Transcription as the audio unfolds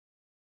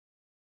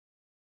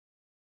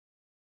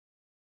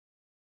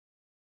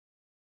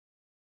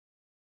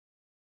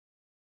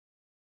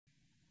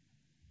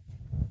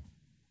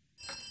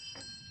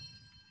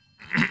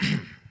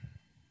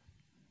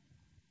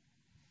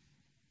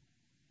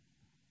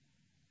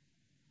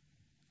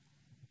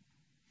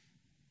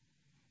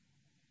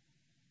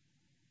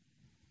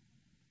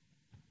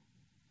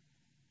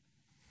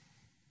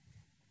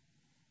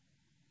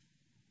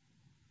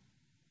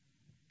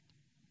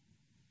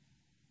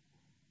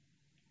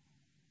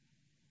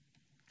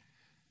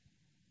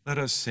Let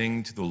us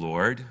sing to the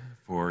Lord,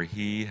 for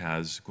he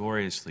has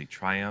gloriously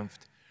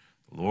triumphed.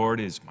 The Lord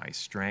is my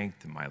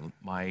strength and my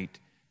might.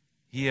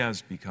 He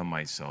has become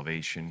my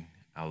salvation.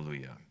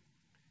 Alleluia.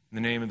 In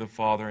the name of the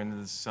Father, and of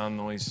the Son, and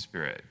the Holy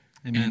Spirit.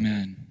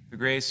 Amen. The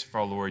grace of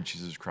our Lord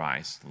Jesus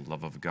Christ, the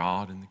love of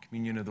God, and the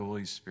communion of the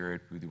Holy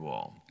Spirit be with you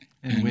all.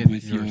 And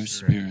with your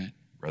spirit.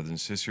 Brothers and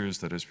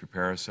sisters, let us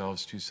prepare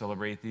ourselves to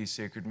celebrate these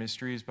sacred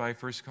mysteries by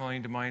first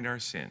calling to mind our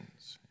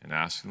sins and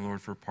asking the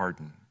Lord for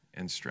pardon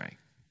and strength.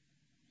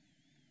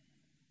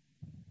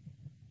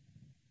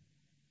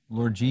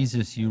 Lord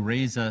Jesus, you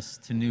raise us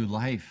to new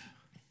life.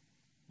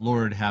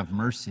 Lord, have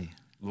mercy.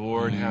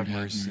 Lord, have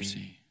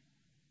mercy.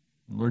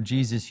 Lord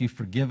Jesus, you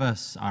forgive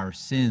us our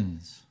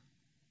sins.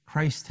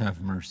 Christ,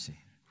 have mercy.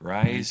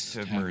 Christ,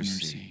 have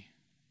mercy.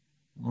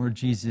 Lord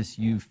Jesus,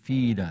 you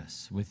feed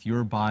us with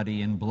your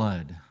body and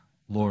blood.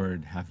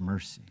 Lord, have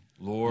mercy.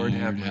 Lord,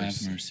 have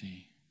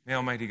mercy. May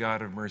Almighty God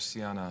have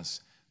mercy on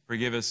us,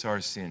 forgive us our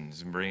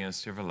sins, and bring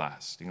us to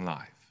everlasting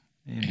life.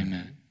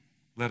 Amen.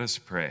 Let us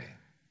pray.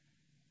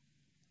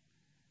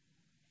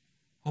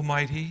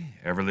 Almighty,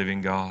 ever-living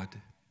God,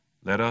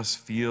 let us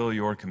feel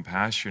your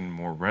compassion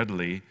more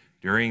readily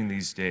during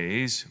these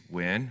days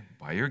when,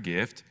 by your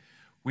gift,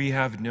 we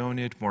have known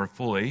it more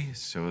fully,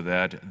 so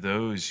that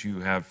those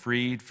you have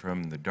freed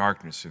from the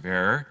darkness of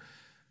error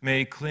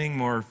may cling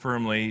more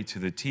firmly to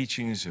the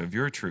teachings of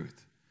your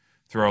truth.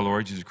 Through our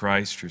Lord Jesus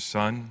Christ, your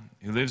Son,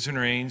 who lives and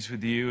reigns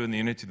with you in the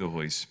unity of the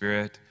Holy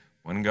Spirit,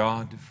 one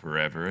God,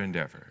 forever and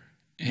ever.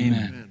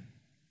 Amen.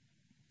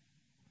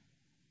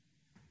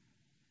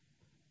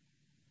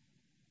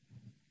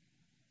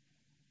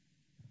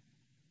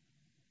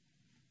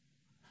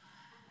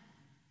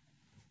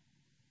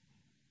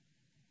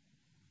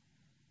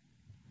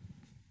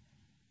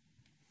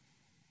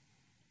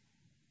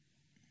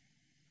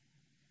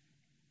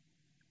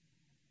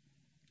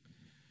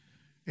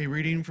 A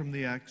reading from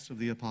the Acts of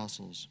the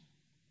Apostles.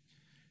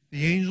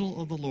 The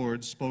angel of the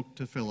Lord spoke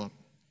to Philip,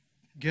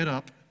 "Get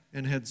up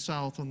and head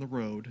south on the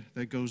road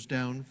that goes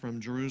down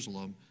from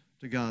Jerusalem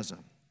to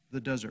Gaza,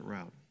 the desert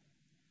route."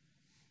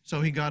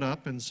 So he got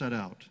up and set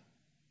out.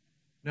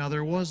 Now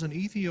there was an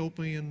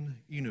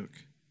Ethiopian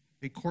eunuch,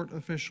 a court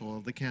official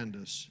of the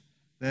Candace,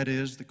 that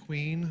is, the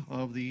queen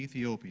of the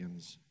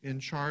Ethiopians, in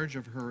charge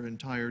of her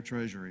entire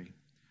treasury,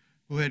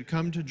 who had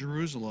come to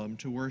Jerusalem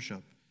to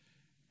worship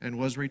and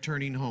was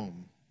returning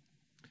home.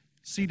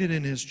 Seated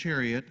in his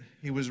chariot,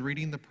 he was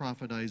reading the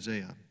prophet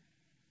Isaiah.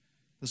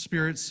 The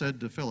Spirit said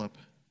to Philip,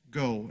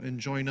 "Go and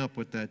join up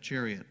with that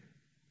chariot."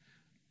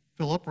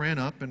 Philip ran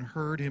up and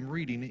heard him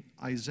reading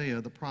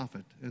Isaiah the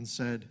prophet and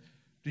said,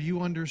 "Do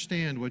you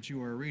understand what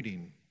you are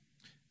reading?"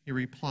 He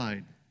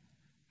replied,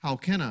 "How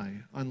can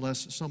I,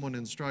 unless someone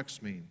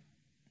instructs me?"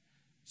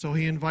 So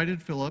he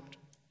invited Philip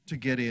to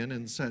get in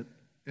and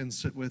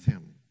sit with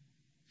him.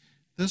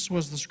 This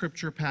was the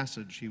scripture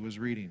passage he was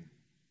reading.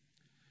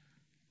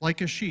 Like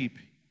a sheep,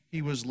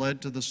 he was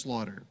led to the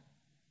slaughter,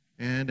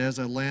 and as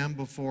a lamb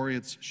before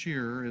its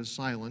shearer is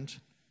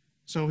silent,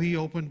 so he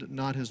opened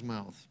not his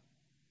mouth.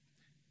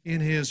 In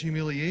his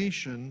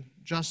humiliation,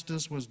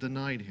 justice was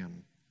denied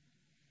him.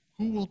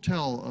 Who will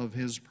tell of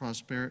his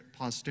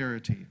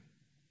posterity?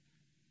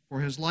 For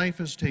his life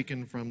is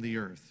taken from the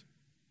earth.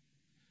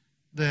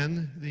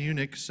 Then the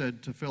eunuch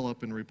said to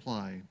Philip in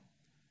reply,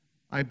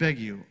 "I beg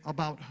you,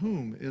 about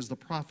whom is the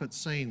prophet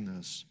saying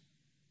this?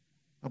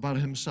 About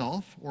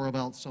himself or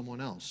about someone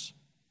else?"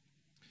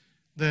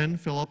 Then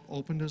Philip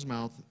opened his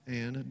mouth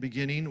and,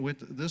 beginning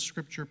with this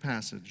scripture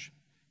passage,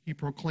 he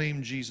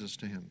proclaimed Jesus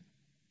to him.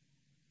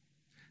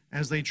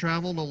 As they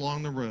traveled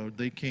along the road,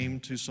 they came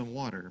to some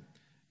water,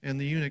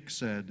 and the eunuch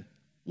said,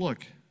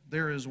 "Look,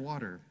 there is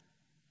water.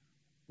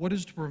 What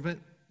is to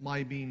prevent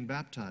my being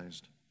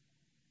baptized?"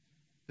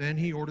 Then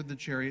he ordered the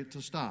chariot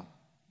to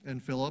stop,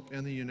 and Philip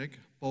and the eunuch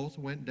both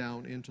went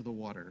down into the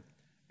water,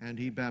 and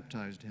he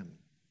baptized him.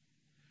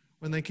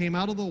 When they came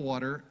out of the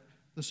water,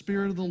 the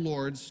Spirit of the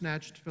Lord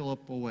snatched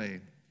Philip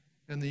away,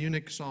 and the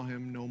eunuch saw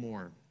him no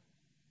more,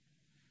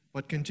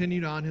 but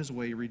continued on his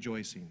way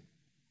rejoicing.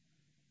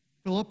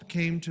 Philip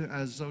came to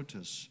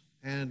Azotus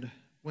and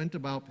went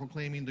about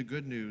proclaiming the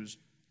good news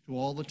to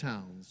all the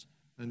towns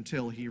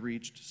until he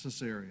reached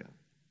Caesarea.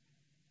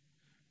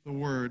 The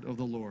word of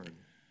the Lord.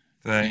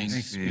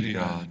 Thanks be to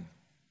God.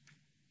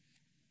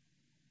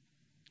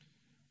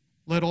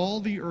 Let all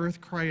the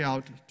earth cry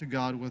out to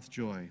God with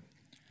joy.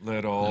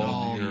 Let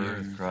all the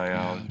earth cry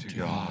out to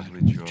God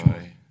with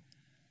joy.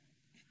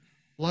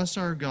 Bless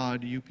our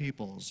God, you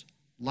peoples.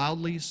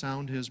 Loudly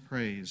sound his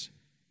praise.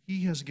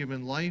 He has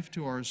given life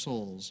to our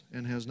souls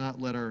and has not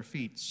let our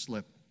feet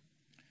slip.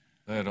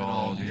 Let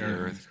all the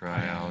earth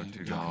cry out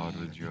to God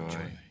with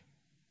joy.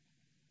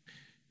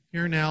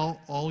 Hear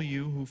now, all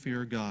you who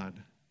fear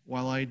God,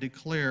 while I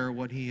declare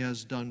what he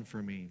has done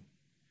for me.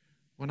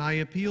 When I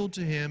appealed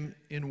to him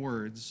in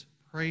words,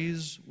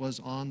 praise was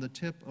on the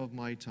tip of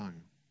my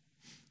tongue.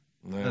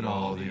 Let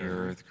all the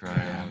earth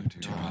cry out to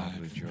God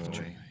with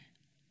joy.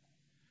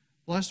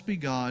 Blessed be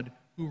God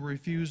who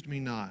refused me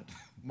not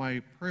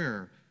my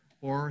prayer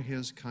or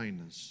his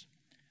kindness.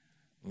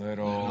 Let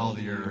all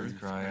the earth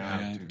cry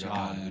out to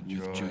God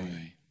with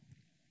joy.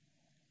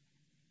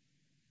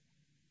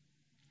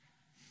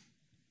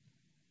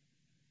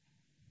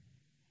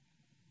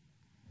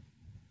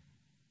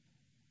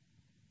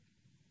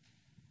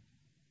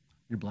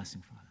 Your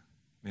blessing, Father.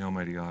 May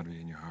Almighty God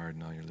be in your heart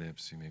and on your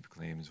lips. You may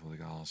proclaim His holy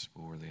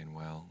gospel worthily and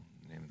well.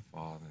 In the name of the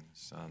Father, and the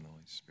Son, and the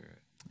Holy Spirit.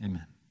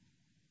 Amen.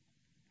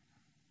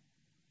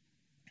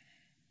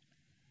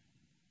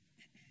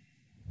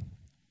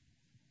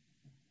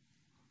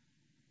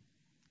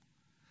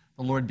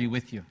 The Lord be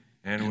with you.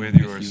 And with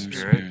your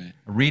spirit.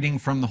 A reading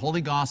from the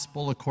Holy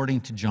Gospel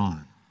according to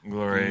John.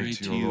 Glory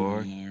to you,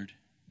 Lord.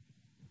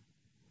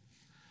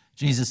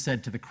 Jesus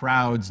said to the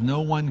crowds,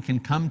 "No one can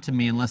come to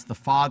me unless the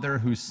Father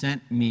who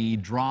sent me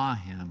draw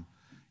him,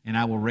 and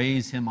I will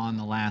raise him on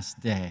the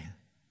last day.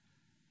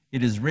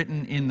 It is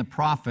written in the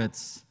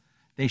prophets,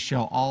 they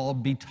shall all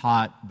be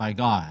taught by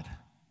God.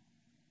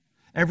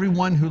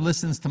 Everyone who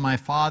listens to my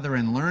Father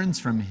and learns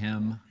from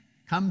him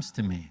comes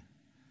to me.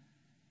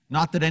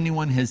 Not that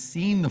anyone has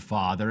seen the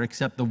Father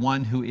except the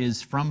one who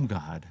is from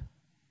God.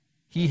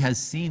 He has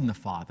seen the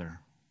Father.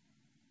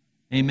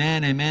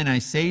 Amen, amen, I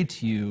say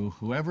to you,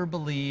 whoever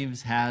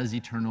believes has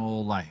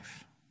eternal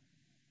life.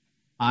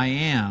 I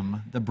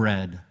am the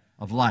bread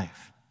of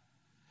life.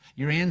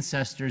 Your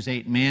ancestors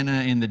ate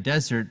manna in the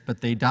desert,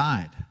 but they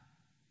died.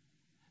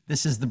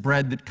 This is the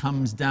bread that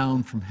comes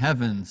down from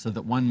heaven so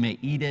that one may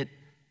eat it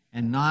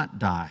and not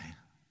die.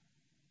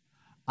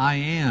 I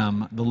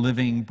am the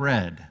living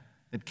bread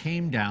that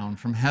came down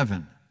from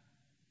heaven.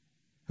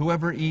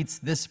 Whoever eats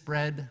this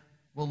bread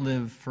will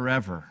live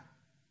forever.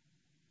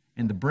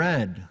 And the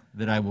bread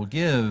that I will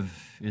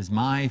give is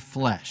my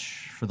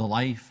flesh for the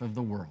life of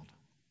the world."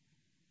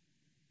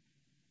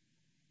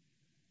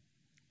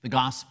 The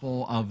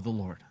Gospel of the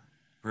Lord.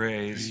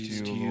 Praise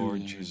to you,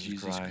 Lord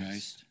Jesus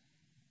Christ.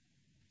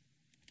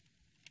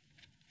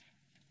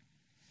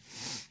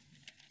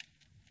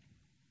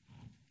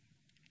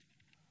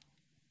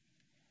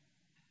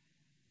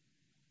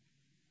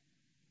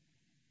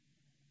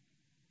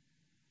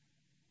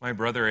 My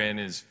brother and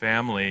his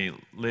family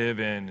live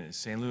in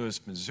St.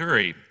 Louis,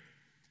 Missouri.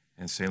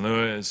 And St.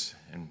 Louis,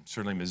 and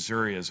certainly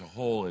Missouri as a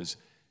whole, is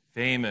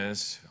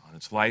famous on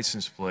its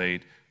license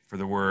plate for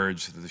the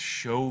words, the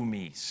 "Show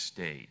Me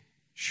State."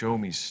 Show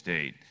me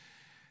state.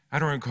 I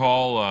don't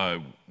recall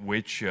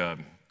which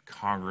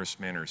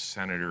congressman or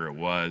senator it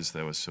was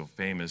that was so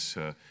famous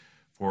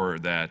for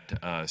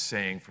that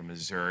saying from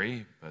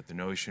Missouri, but the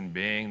notion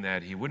being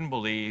that he wouldn't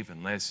believe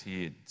unless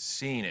he had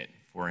seen it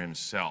for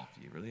himself.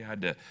 You really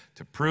had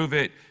to prove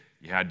it,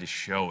 you had to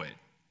show it.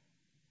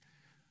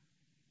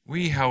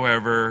 We,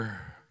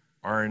 however,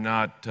 are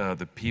not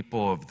the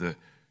people of the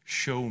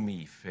show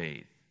me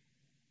faith.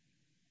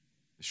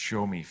 The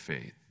show me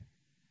faith.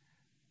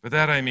 By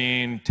that I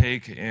mean,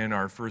 take in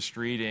our first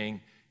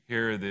reading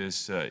here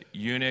this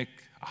eunuch,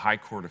 a high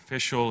court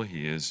official.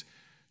 He is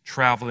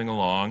traveling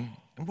along.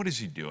 And what is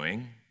he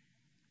doing?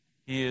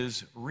 He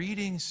is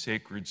reading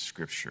sacred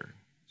scripture.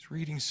 He's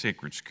reading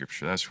sacred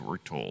scripture. That's what we're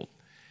told.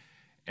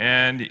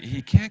 And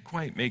he can't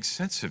quite make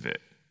sense of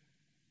it.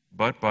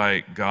 But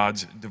by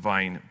God's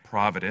divine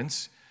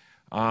providence,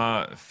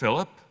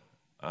 Philip,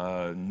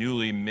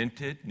 newly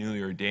minted,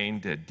 newly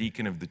ordained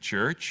deacon of the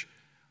church,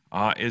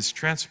 is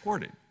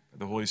transported by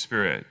the Holy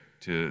Spirit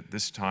to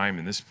this time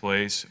and this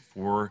place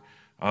for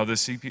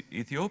this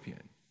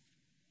Ethiopian.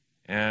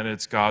 And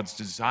it's God's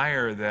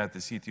desire that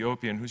this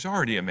Ethiopian, who's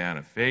already a man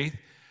of faith,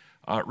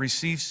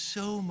 receives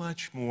so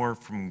much more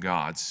from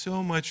God,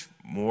 so much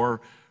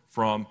more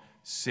from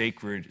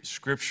sacred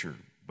scripture.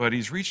 But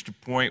he's reached a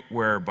point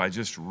where by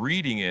just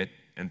reading it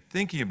and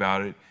thinking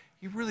about it,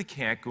 he really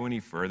can't go any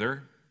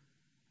further.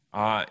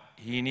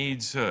 He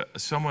needs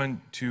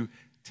someone to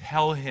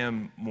tell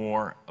him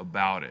more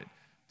about it,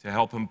 to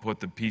help him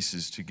put the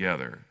pieces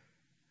together.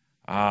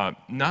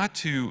 Not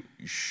to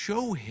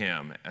show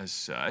him as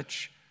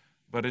such,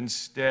 but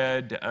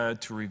instead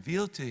to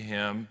reveal to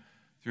him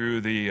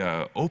through the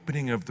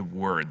opening of the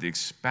Word, the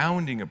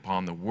expounding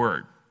upon the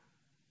Word.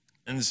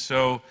 And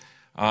so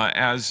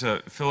as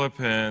Philip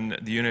and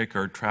the eunuch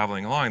are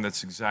traveling along,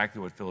 that's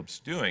exactly what Philip's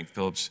doing.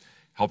 Philip's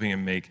helping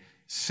him make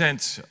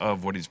sense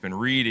of what he's been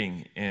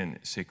reading in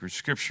sacred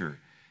scripture,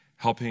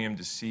 helping him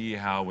to see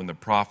how when the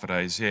prophet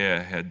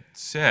Isaiah had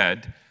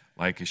said,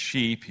 like a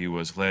sheep he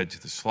was led to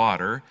the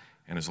slaughter,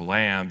 and as a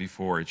lamb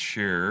before its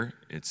shearer,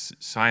 it's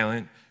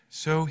silent,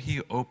 so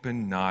he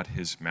opened not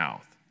his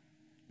mouth.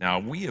 Now,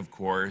 we, of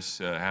course,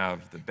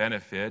 have the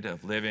benefit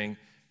of living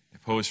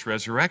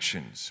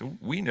post-resurrection, so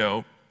we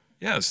know,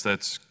 yes,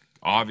 that's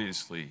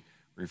obviously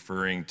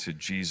referring to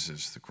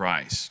Jesus the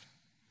Christ.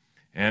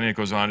 And it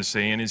goes on to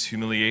say, in his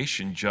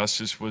humiliation,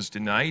 justice was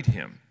denied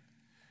him.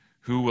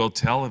 Who will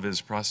tell of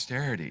his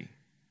posterity?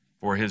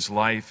 For his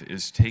life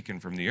is taken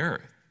from the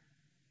earth.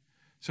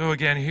 So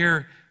again,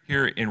 here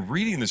in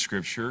reading the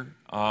scripture,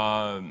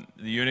 the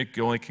eunuch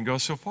only can go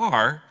so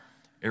far.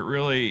 It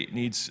really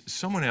needs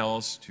someone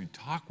else to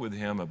talk with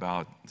him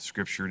about the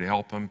scripture to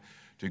help him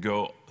to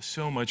go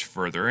so much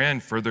further.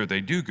 And further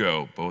they do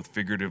go, both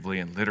figuratively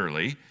and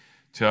literally,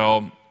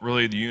 till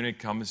really the eunuch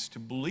comes to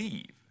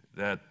believe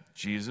that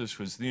Jesus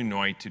was the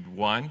anointed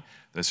one.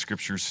 The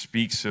scripture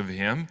speaks of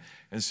him.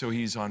 And so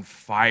he's on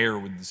fire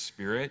with the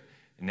Spirit.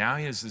 And now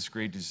he has this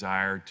great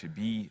desire to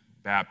be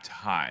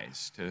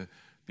baptized, to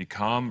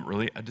become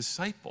really a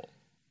disciple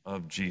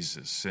of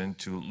Jesus and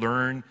to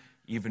learn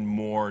even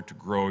more, to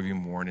grow even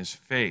more in his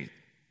faith.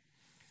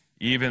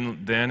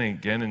 Even then,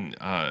 again, in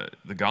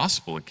the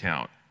gospel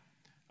account,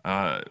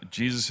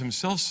 Jesus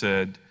himself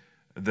said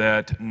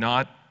that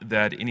not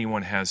that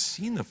anyone has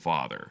seen the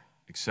Father,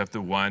 except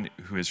the one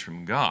who is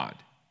from God.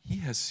 He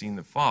has seen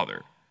the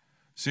Father.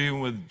 So even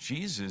with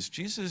Jesus,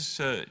 Jesus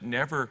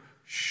never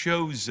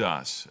shows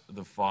us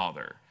the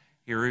Father.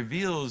 He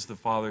reveals the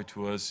Father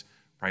to us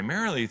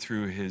primarily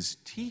through his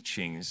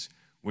teachings,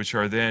 which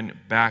are then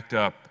backed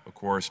up, of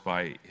course,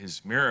 by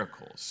his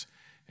miracles,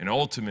 and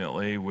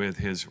ultimately with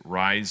his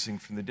rising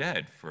from the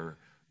dead for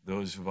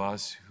those of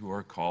us who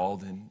are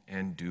called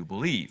and do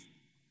believe.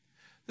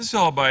 This is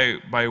all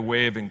by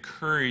way of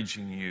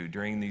encouraging you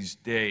during these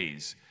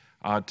days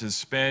to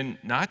spend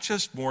not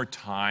just more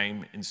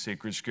time in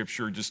sacred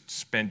scripture, just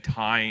spend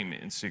time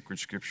in sacred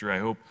scripture. I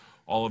hope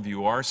all of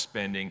you are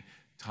spending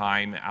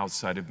time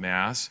outside of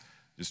Mass,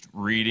 just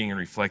reading and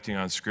reflecting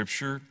on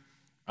scripture.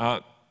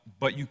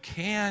 But you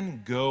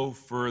can go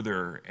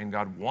further, and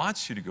God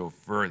wants you to go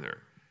further.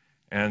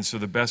 And so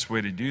the best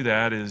way to do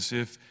that is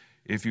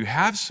if you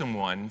have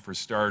someone, for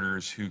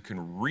starters, who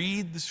can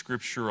read the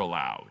scripture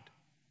aloud,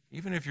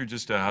 even if you're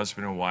just a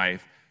husband and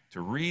wife, to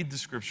read the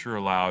scripture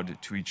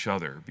aloud to each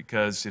other,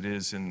 because it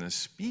is in the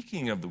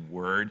speaking of the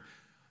word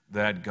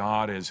that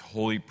God is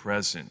wholly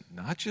present,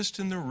 not just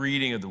in the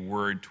reading of the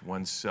word to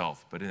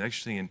oneself, but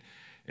actually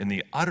in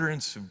the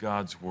utterance of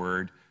God's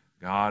word.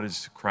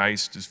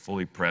 Christ is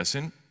fully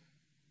present.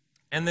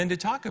 And then to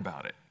talk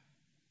about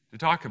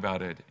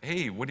it.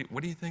 Hey, what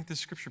do you think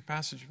this scripture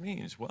passage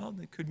means? Well,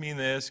 it could mean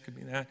this, could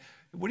mean that.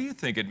 What do you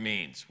think it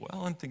means?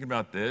 Well, I'm thinking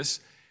about this.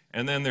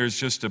 And then there's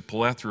just a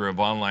plethora of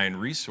online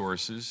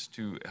resources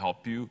to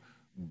help you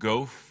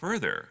go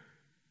further.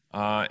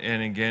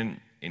 And again,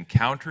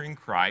 encountering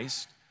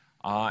Christ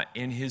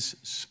in his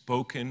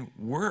spoken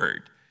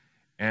word.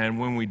 And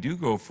when we do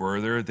go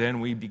further,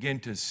 then we begin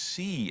to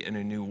see in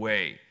a new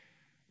way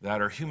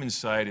that our human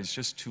sight is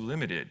just too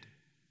limited.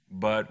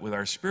 But with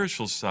our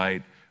spiritual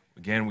sight,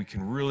 again, we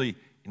can really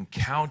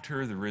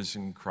encounter the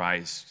risen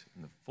Christ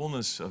in the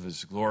fullness of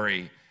his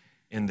glory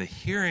in the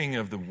hearing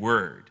of the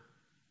word.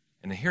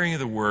 And the hearing of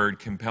the word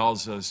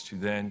compels us to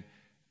then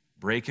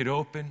break it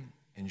open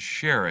and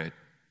share it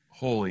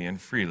wholly and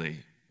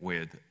freely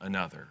with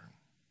another.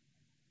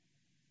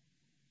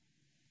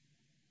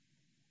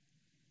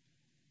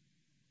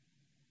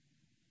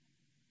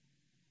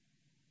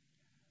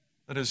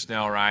 Let us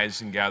now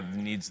rise and gather the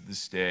needs of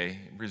this day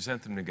and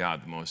present them to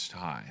God the Most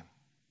High.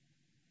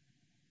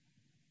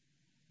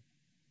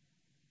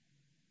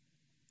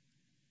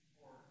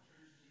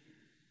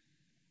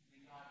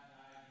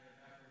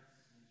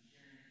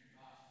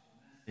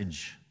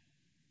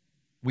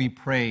 We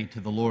pray to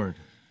the Lord.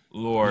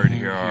 Lord,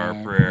 hear our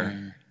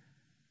prayer.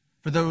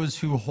 For those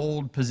who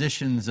hold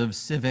positions of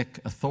civic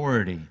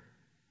authority,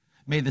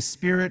 may the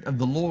Spirit of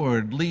the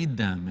Lord lead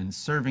them in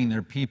serving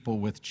their people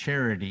with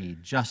charity,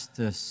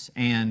 justice,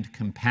 and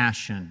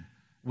compassion.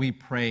 We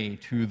pray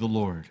to the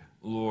Lord.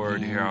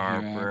 Lord, hear our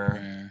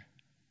prayer.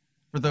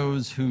 For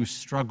those who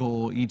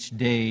struggle each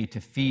day to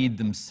feed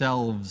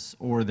themselves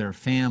or their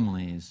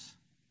families,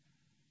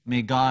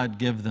 may God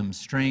give them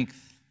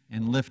strength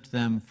and lift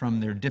them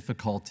from their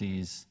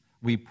difficulties.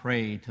 We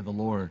pray to the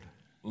Lord.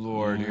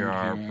 Lord, hear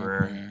our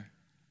prayer.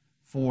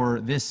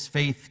 For this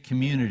faith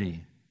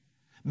community,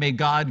 may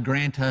God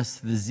grant us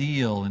the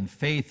zeal and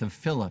faith of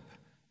Philip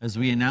as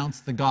we announce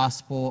the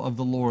gospel of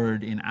the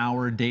Lord in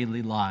our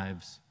daily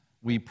lives.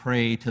 We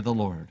pray to the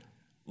Lord.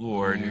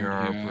 Lord, hear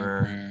our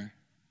prayer.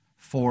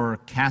 For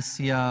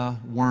Cassia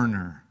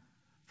Werner,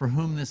 for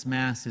whom this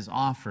Mass is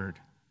offered,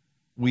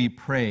 we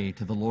pray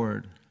to the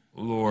Lord.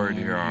 Lord,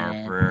 hear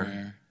our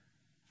prayer.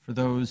 For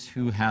those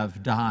who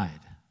have died,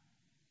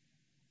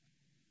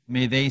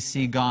 may they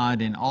see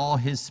God in all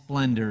his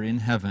splendor in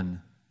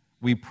heaven.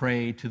 We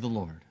pray to the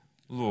Lord.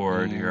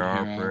 Lord, hear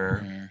our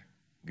prayer.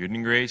 Good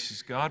and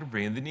gracious God,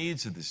 bring the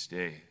needs of this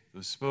day,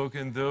 those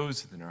spoken,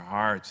 those within our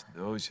hearts,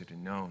 and those yet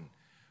unknown.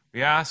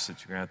 We ask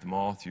that you grant them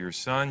all through your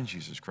Son,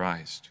 Jesus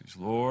Christ, who is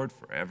Lord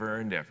forever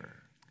and ever.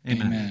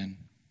 Amen.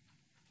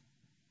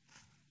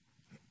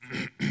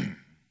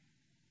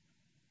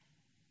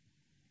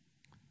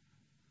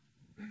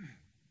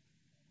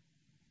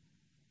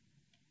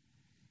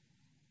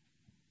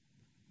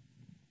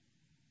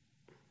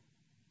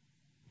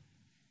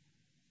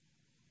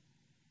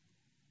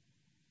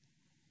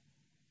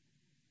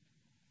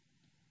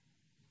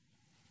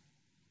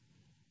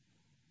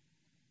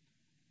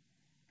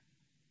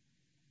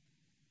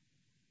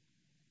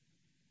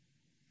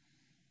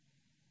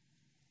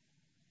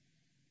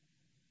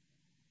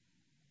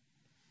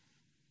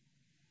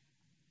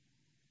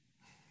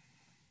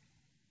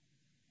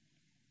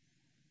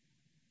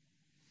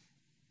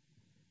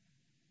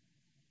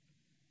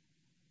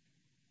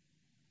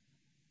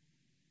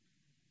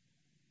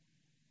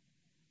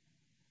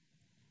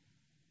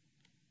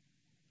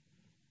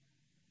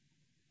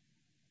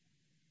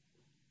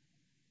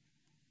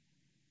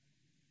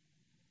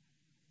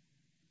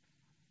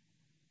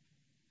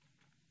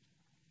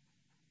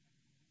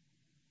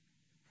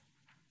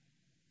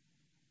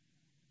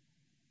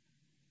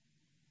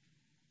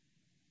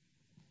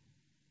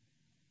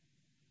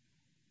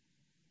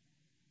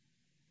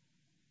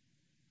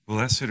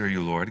 Blessed are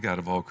you, Lord, God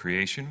of all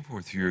creation,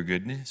 for through your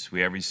goodness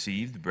we have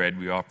received the bread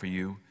we offer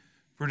you.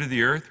 Fruit of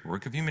the earth,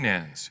 work of human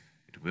hands,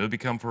 it will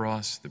become for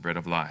us the bread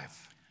of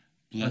life.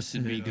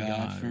 Blessed be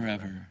God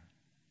forever.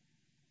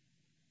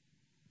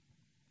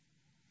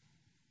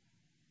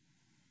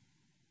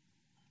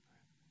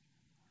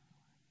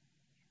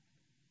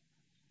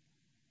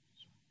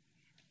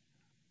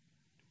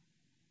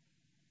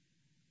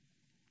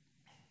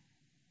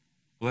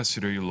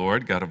 Blessed are you,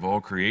 Lord, God of all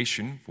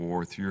creation,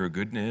 for through your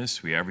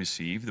goodness we have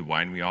received the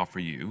wine we offer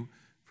you.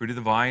 Fruit of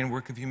the vine,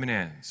 work of human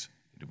hands,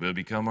 it will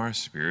become our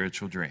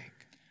spiritual drink.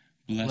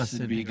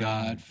 Blessed be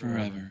God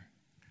forever.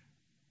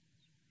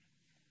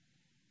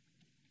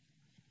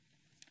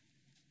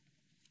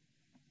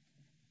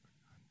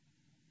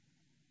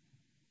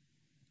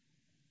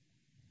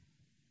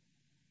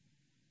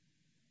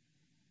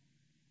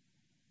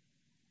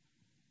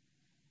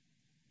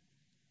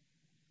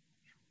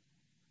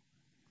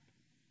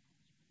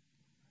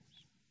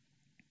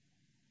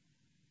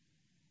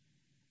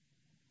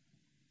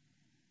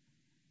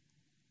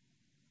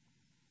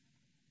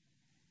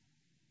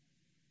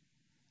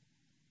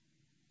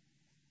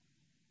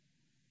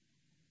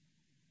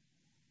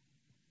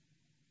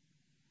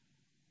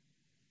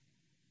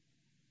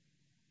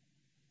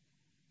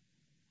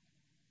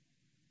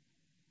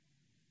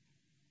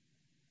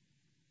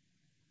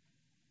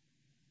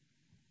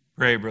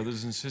 Pray,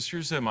 brothers and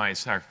sisters, that my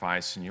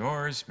sacrifice and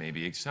yours may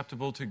be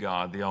acceptable to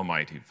God, the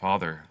Almighty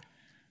Father.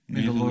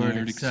 May the Lord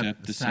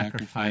accept the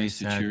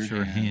sacrifice at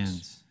your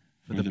hands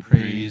for the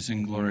praise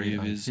and glory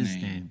of his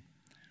name,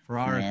 for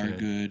our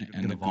good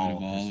and the good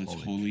of all its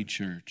holy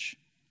church.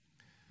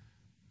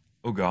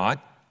 O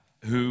God,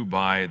 who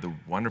by the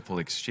wonderful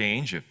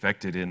exchange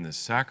effected in the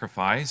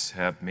sacrifice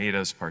have made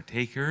us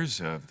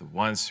partakers of the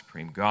one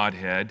supreme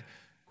Godhead,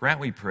 grant,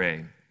 we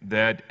pray,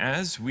 that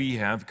as we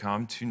have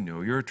come to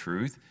know your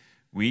truth,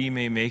 we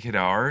may make it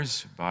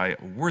ours by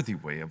a worthy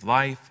way of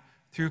life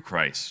through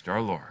Christ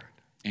our Lord.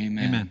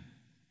 Amen. Amen.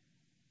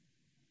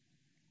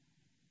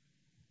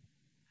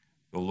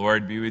 The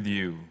Lord be with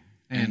you.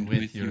 And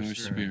with your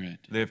spirit.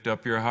 Lift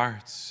up your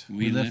hearts.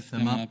 We lift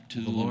them up to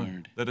the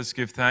Lord. Let us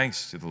give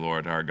thanks to the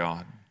Lord our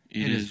God.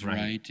 It is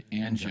right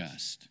and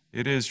just.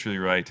 It is truly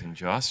right and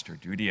just, our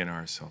duty and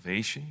our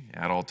salvation,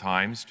 at all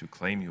times to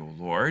claim you, O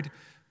Lord,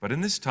 but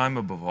in this time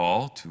above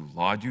all, to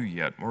laud you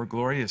yet more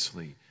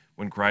gloriously,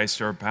 when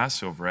Christ our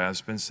Passover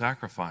has been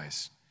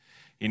sacrificed.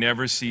 He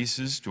never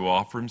ceases to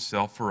offer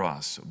himself for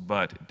us,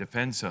 but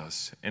defends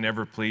us and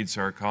ever pleads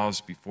our cause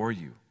before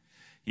you.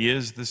 He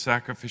is the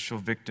sacrificial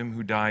victim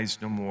who dies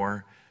no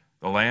more,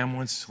 the Lamb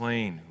once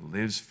slain who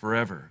lives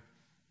forever.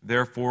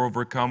 Therefore,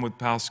 overcome with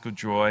paschal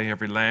joy,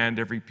 every land,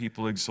 every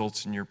people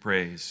exults in your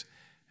praise,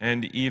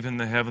 and even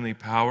the heavenly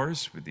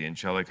powers with the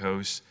angelic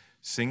hosts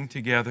sing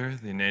together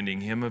the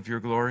unending hymn of your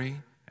glory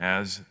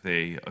as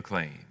they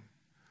acclaim.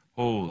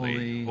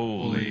 Holy,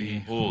 holy,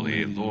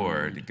 holy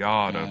Lord,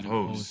 God of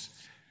hosts,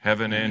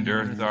 heaven and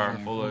earth are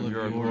full of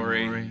your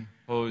glory.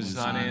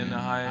 Hosanna in the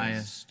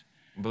highest.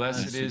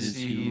 Blessed is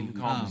he who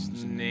comes in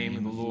the name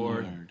of the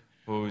Lord.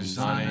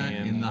 Hosanna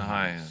in the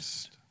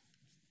highest.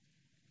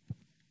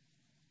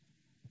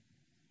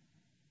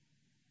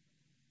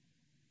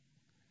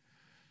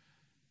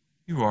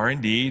 You are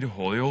indeed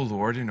holy, O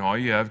Lord, and all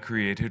you have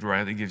created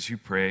rightly gives you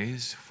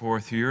praise.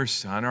 For through your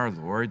Son, our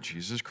Lord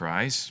Jesus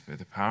Christ, by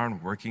the power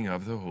and working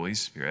of the Holy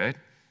Spirit,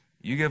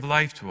 you give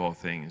life to all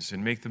things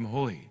and make them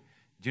holy.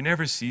 You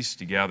never cease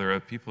to gather a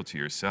people to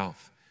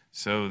yourself,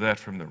 so that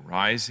from the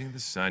rising of the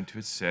sun to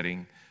its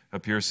setting, a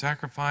pure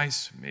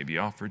sacrifice may be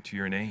offered to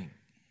your name.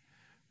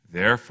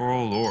 Therefore,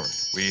 O Lord,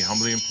 we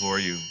humbly implore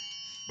you,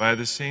 by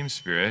the same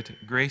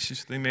Spirit,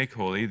 graciously make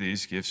holy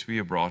these gifts we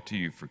have brought to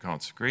you for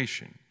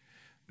consecration,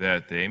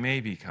 that they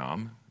may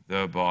become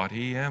the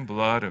body and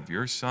blood of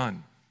your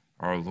Son,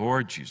 our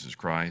Lord Jesus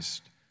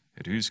Christ,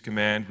 at whose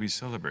command we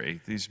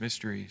celebrate these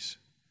mysteries.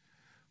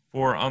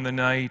 For on the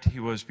night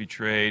he was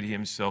betrayed, he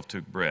himself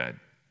took bread,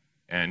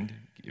 and,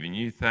 giving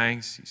you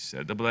thanks, he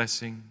said the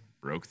blessing,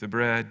 broke the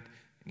bread,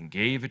 and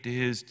gave it to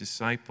his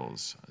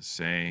disciples,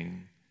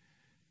 saying,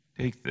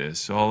 "Take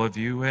this, all of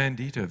you, and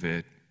eat of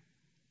it,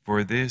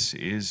 for this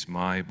is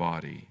my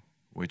body,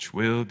 which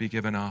will be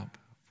given up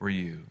for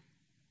you."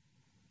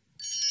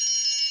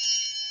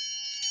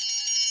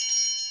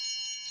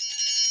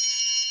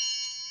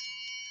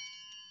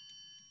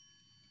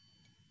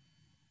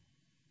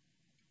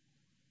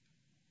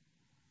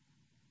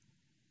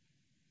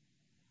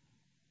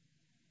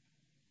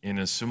 In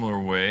a similar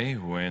way,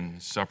 when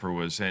supper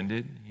was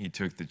ended, he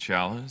took the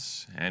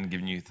chalice, and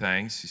giving you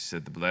thanks, he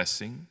said the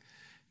blessing,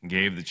 and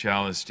gave the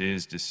chalice to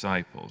his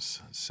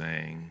disciples,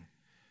 saying,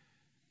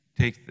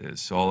 "Take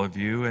this, all of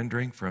you, and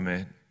drink from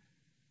it,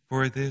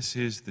 for this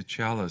is the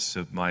chalice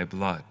of my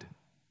blood,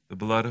 the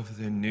blood of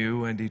the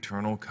new and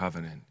eternal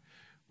covenant,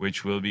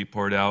 which will be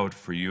poured out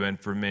for you and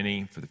for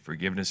many for the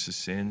forgiveness of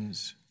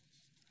sins.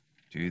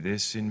 Do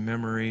this in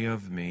memory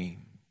of me."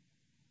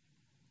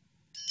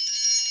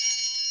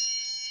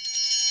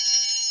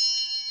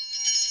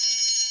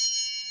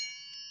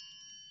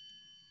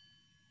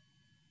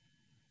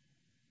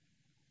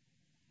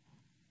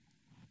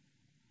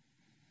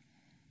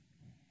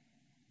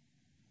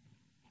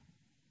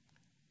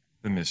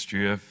 The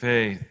mystery of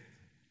faith.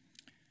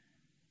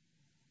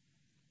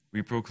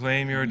 We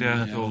proclaim your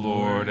death, O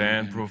Lord,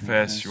 and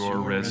profess your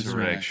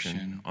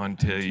resurrection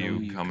until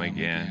you come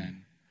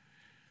again.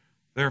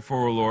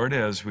 Therefore, O Lord,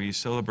 as we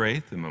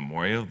celebrate the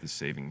memorial of the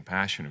saving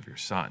passion of your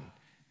Son,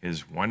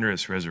 his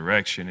wondrous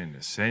resurrection and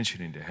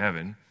ascension into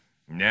heaven,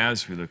 and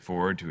as we look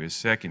forward to his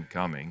second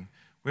coming,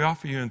 we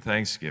offer you in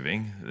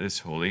thanksgiving this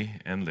holy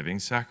and living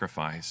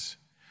sacrifice.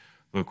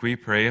 Look, we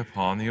pray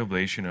upon the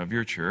oblation of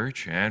your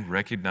church, and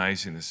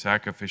recognizing the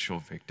sacrificial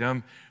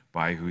victim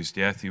by whose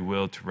death you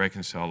will to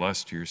reconcile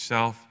us to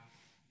yourself,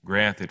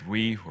 grant that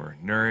we who are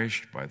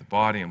nourished by the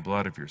body and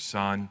blood of your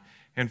Son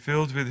and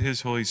filled with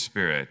his Holy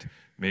Spirit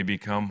may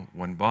become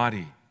one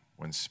body,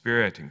 one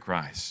spirit in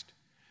Christ.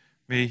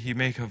 May he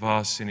make of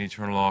us an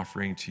eternal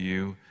offering to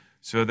you,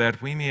 so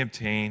that we may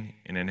obtain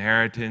an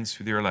inheritance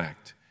with your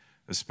elect,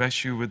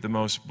 especially with the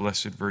most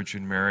blessed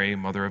Virgin Mary,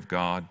 Mother of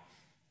God,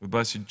 with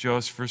blessed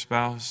Joseph, her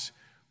spouse,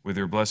 with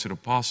your blessed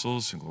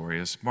apostles and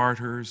glorious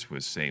martyrs,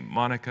 with Saint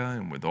Monica,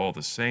 and with all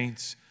the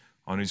saints,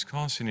 on whose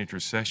constant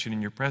intercession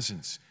in your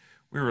presence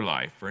we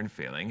rely for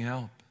unfailing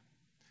help.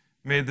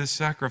 May the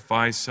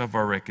sacrifice of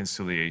our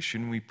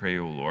reconciliation, we pray,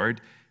 O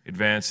Lord,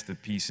 advance the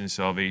peace and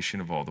salvation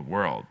of all the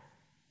world.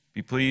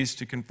 Be pleased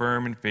to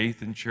confirm in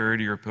faith and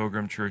charity your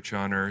pilgrim church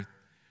on earth,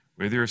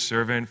 with your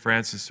servant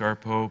Francis our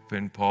Pope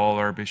and Paul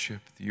our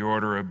Bishop, the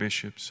order of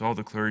bishops, all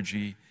the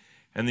clergy,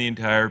 and the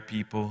entire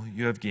people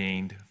you have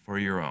gained for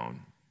your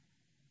own.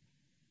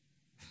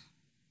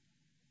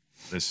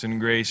 Listen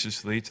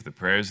graciously to the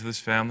prayers of this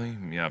family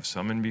whom you have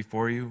summoned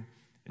before you,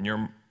 and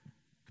your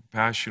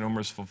compassion, O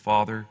merciful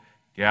Father,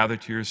 gather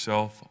to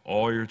yourself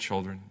all your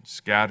children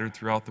scattered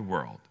throughout the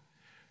world.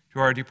 To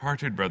our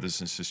departed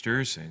brothers and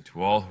sisters, and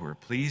to all who are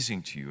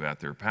pleasing to you at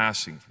their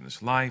passing from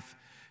this life,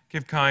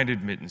 give kind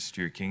admittance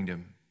to your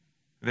kingdom.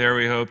 There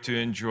we hope to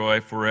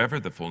enjoy forever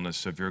the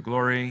fullness of your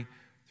glory,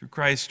 through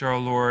Christ our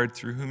Lord,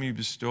 through whom you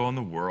bestow on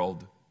the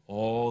world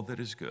all that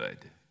is good.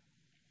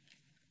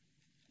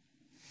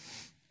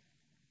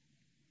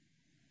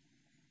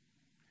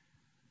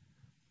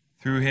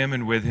 Through him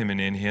and with him and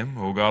in him,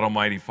 O God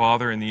Almighty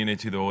Father, in the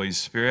unity of the Holy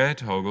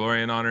Spirit, all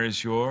glory and honor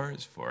is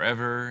yours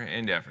forever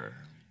and ever.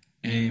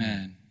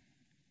 Amen.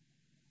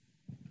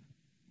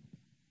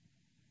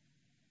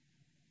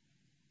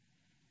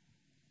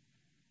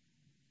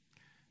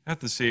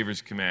 At the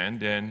Savior's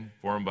command and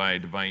formed by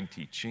divine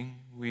teaching,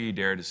 we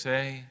dare to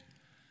say,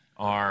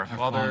 Our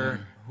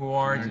Father, who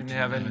art in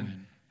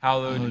heaven,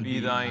 hallowed be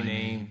thy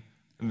name.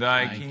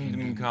 Thy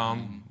kingdom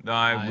come,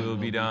 thy will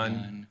be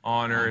done,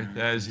 on earth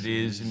as it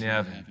is in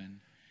heaven.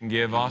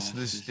 Give us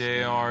this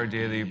day our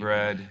daily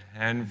bread,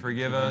 and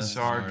forgive us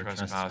our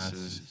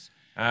trespasses,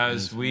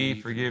 as we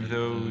forgive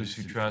those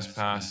who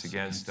trespass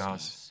against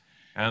us.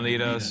 And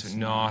lead us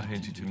not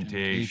into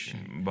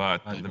temptation,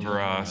 but deliver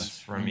us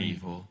from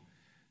evil.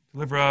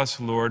 Deliver us,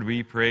 Lord,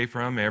 we pray,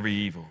 from every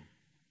evil.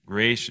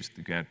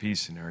 Graciously grant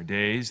peace in our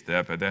days,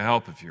 that by the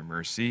help of your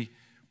mercy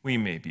we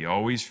may be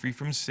always free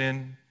from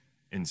sin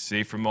and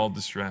safe from all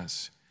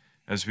distress,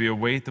 as we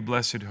await the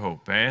blessed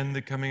hope and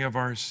the coming of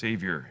our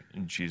Savior,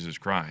 in Jesus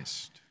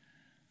Christ.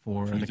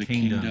 For the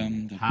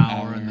kingdom, the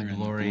power, and the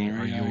glory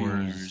are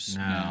yours,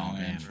 now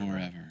and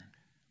forever.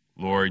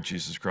 Lord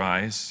Jesus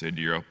Christ said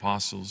to your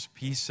apostles,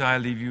 Peace I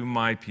leave you,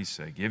 my peace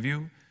I give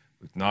you.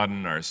 Look not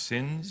on our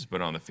sins,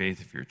 but on the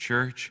faith of your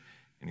church,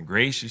 and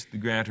graciously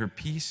grant her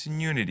peace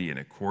and unity in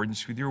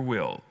accordance with your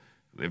will,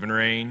 who live and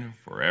reign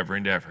forever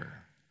and ever.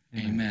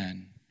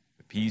 Amen.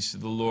 The peace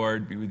of the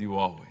Lord be with you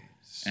always.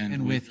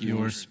 And with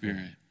your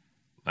spirit.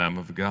 Lamb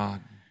of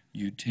God,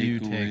 you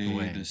take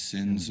away the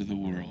sins of the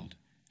world.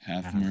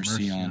 Have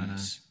mercy on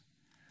us.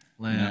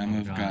 Lamb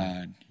of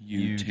God,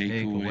 you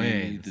take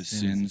away the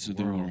sins of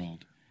the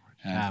world.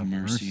 Have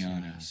mercy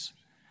on us.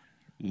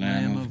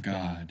 Lamb of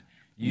God,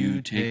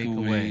 you take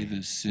away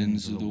the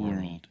sins of the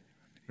world.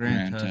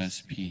 Grant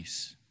us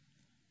peace.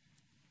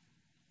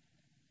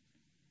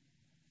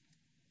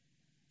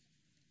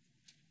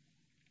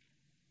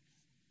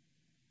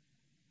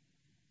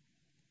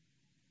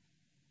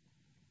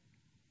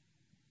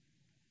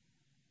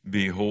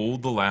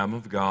 Behold the Lamb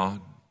of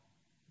God.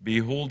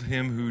 Behold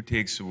him who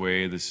takes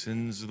away the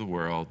sins of the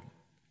world.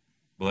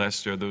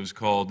 Blessed are those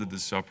called to the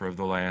supper of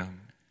the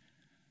Lamb.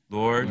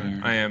 Lord,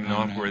 I am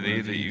not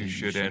worthy that you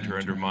should enter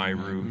under my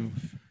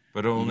roof,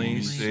 but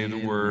only say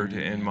the word,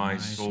 and my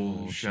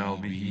soul shall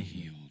be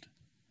healed.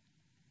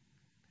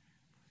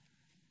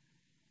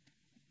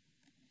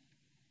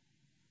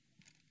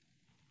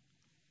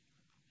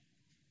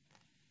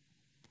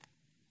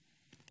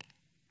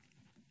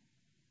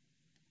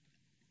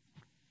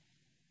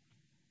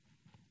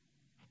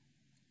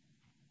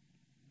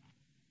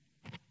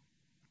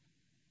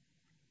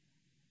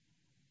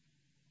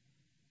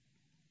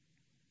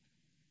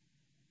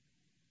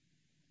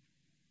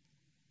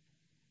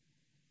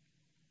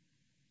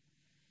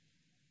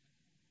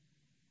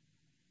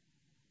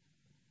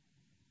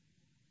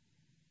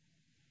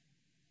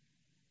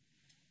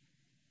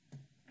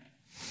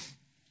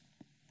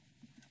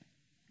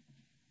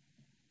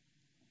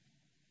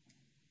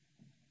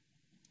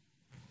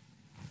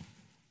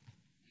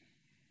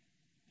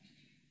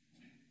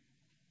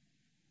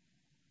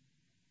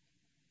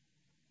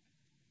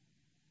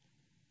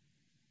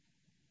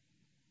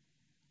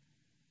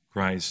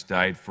 Christ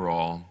died for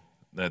all,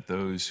 that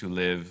those who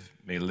live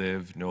may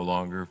live no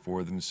longer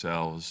for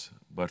themselves,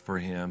 but for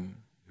him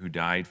who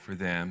died for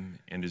them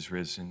and is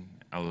risen.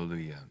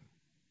 Alleluia.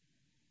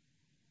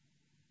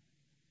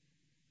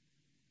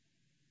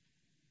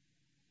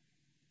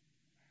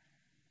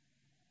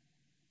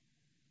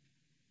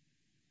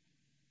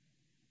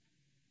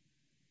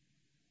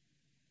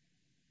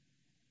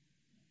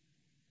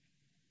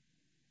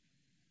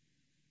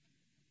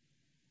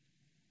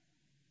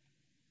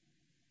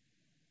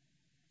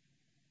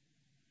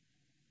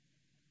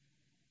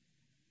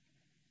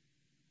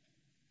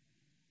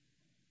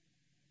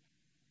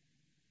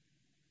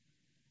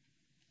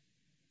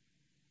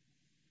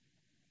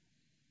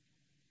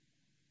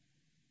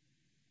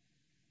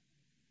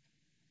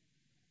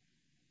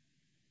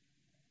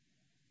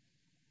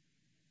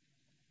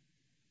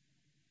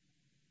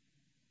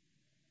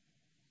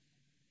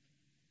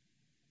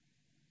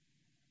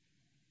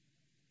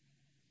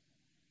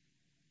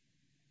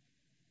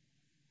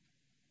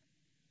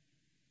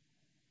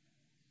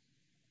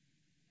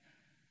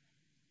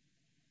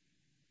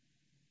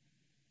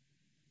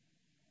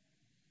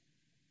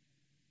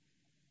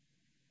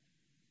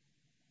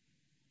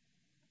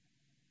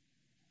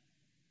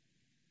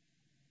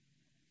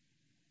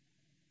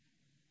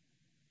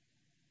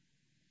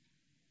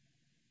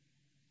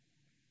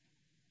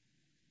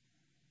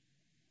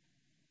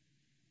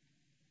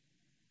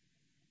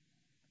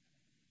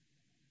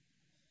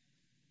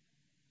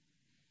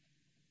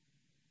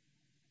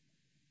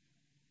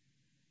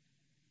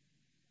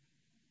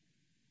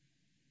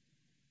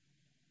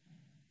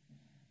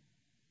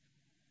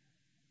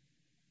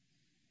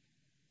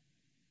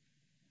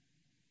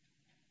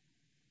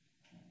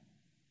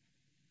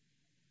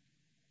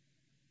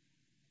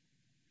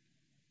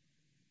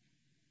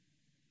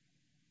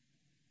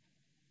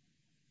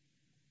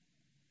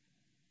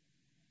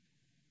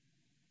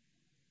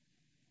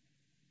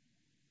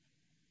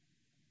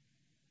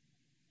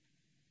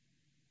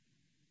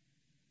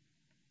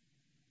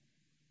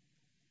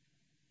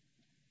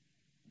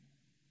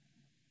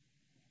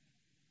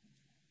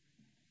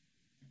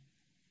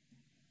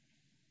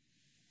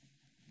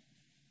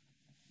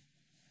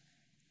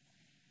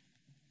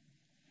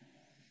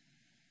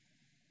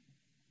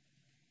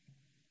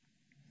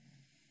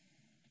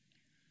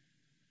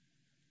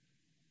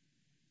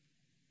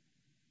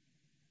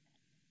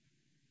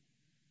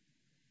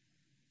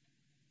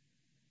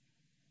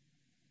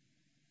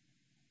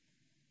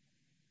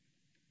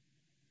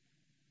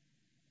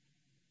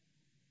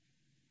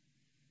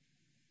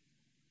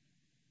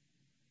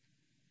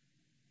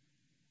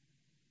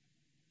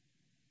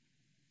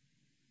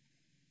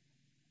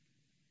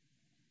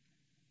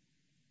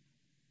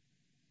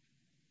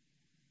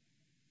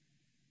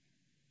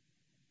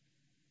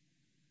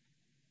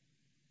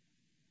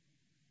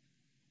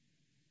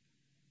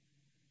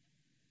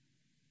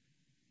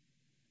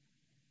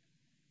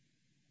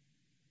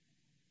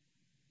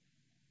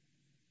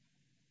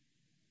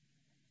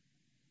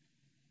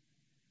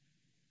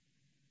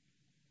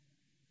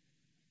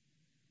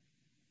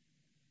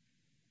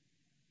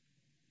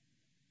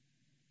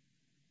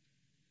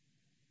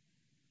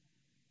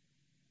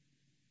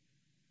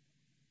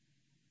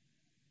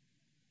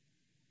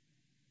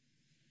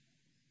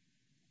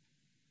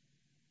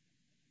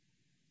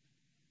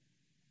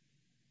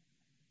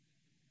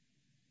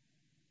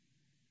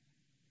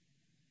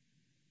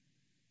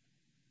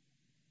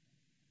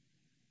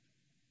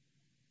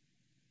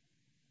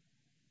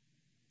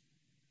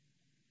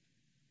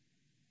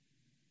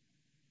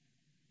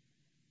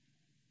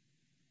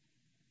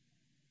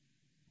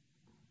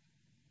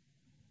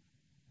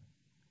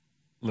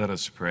 Let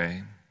us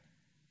pray.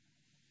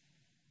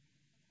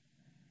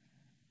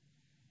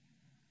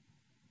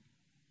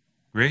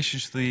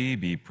 Graciously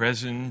be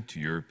present to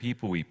your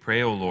people, we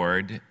pray, O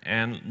Lord,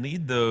 and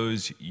lead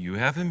those you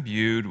have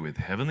imbued with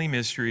heavenly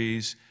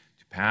mysteries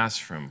to pass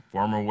from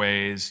former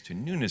ways to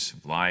newness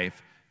of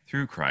life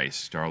through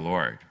Christ our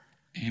Lord.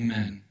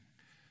 Amen.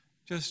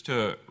 Just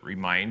a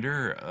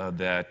reminder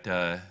that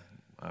a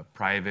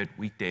private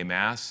weekday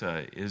Mass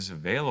is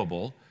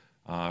available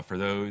for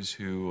those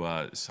who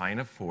sign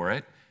up for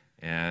it.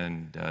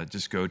 And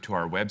just go to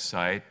our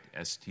website,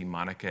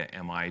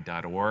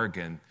 stmonicami.org,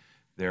 and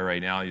there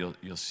right now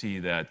you'll see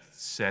that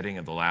setting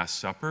of the Last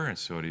Supper. And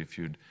so if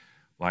you'd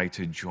like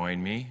to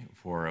join me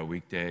for a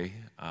weekday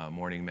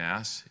morning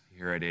Mass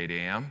here at 8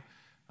 a.m.,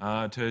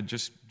 to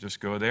just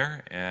go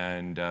there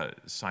and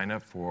sign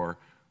up for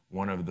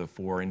one of the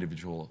 4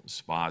 individual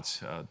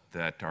spots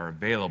that are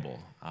available.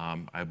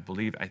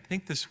 I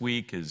think this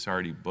week is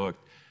already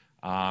booked,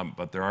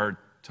 but there are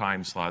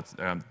time slots,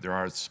 there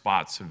are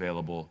spots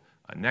available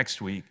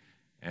next week,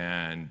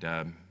 and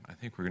I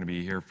think we're going to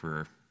be here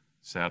for,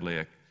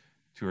 sadly,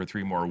 2 or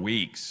 3 more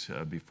weeks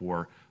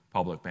before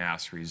public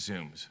Mass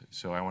resumes.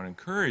 So I want to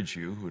encourage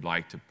you who would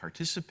like to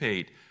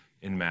participate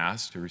in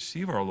Mass, to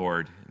receive our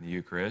Lord in the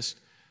Eucharist,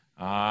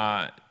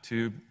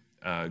 to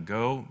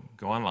go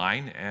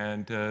online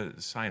and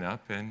sign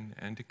up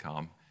and to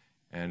come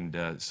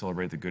and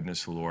celebrate the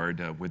goodness of the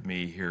Lord with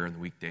me here in the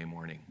weekday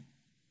morning.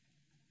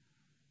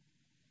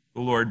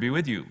 The Lord be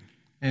with you.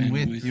 And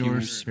with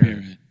your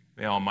spirit.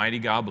 May Almighty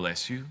God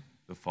bless you,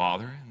 the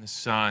Father, and the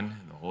Son,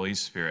 and the Holy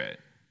Spirit.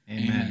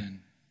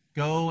 Amen.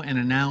 Go and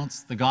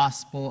announce the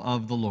gospel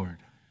of the Lord.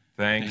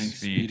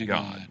 Thanks be to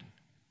God.